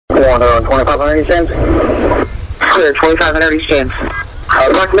Want 2500 East James? Clear, 2500 East James.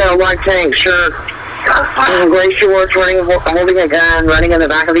 Black male, white tank, shirt, gray shorts, holding a gun, running in the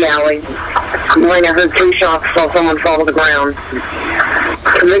back of the alley. When I heard 3 shots, saw someone fall to the ground.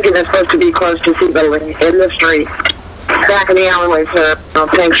 Lincoln is supposed to be close to Seat Building, in the street. Back in the alleyway, sir.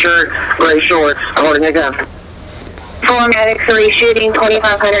 Pink shirt, gray shorts, holding a gun. 4 Medic 3 shooting,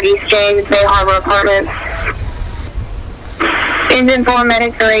 2500 East James, Bay Harbor Apartments. Engine 4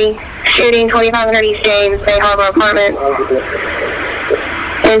 Medic 3 shooting, 2500 East James, Bay Harbor Apartments.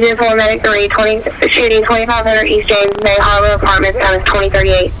 Engine 4 Medic 3 shooting, 2500 East James, Bay Harbor Apartments, time is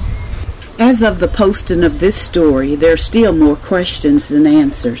 2038. As of the posting of this story, there are still more questions than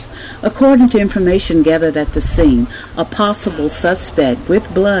answers. According to information gathered at the scene, a possible suspect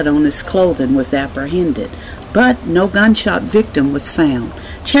with blood on his clothing was apprehended, but no gunshot victim was found.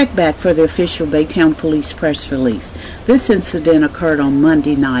 Check back for the official Baytown Police press release. This incident occurred on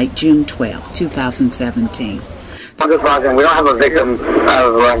Monday night, June 12, 2017. We don't have a victim as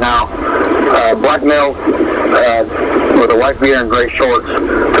of right now. Black male with a white beard and gray shorts,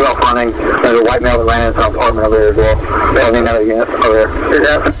 12 running. There's a white male that ran into an apartment over there as well. They have another unit over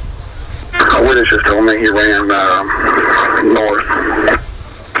there. A witness just told me he ran north.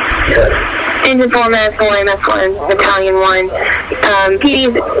 Engine 4 Med 4 MS1, Battalion 1.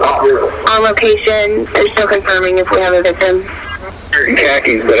 PD's on location. They're still confirming if we have a victim.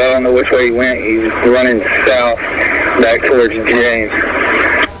 Khakis, but I don't know which way he went. He's running south, back towards James.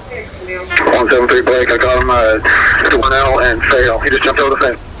 173 Blake, I got him to 1L and fail. He just jumped over the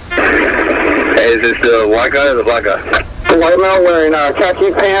fence. Hey, is this the white guy or the black guy? The white male wearing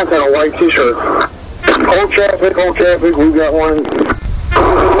khaki pants and a white t-shirt. Hold traffic, we got one.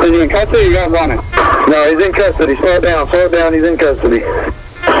 Is he in custody or you got him running? No, he's in custody. Slow it down, he's in custody.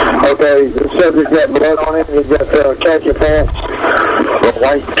 Okay, the subject's got blood on him, he's got khaki pants, a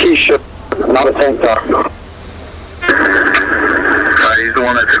white t-shirt, not a tank top. He's the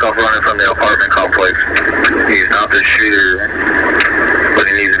one that took off running from the apartment complex. He's not the shooter, but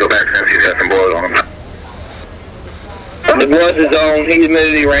he needs to go back since he's got some blood on him. The blood's his own. He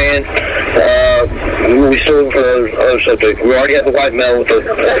admitted he ran. We still looking for other subject. We already have the white male with the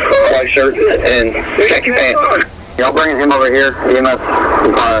white shirt and khaki pants. Y'all bringing him over here? EMS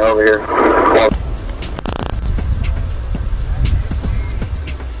over here.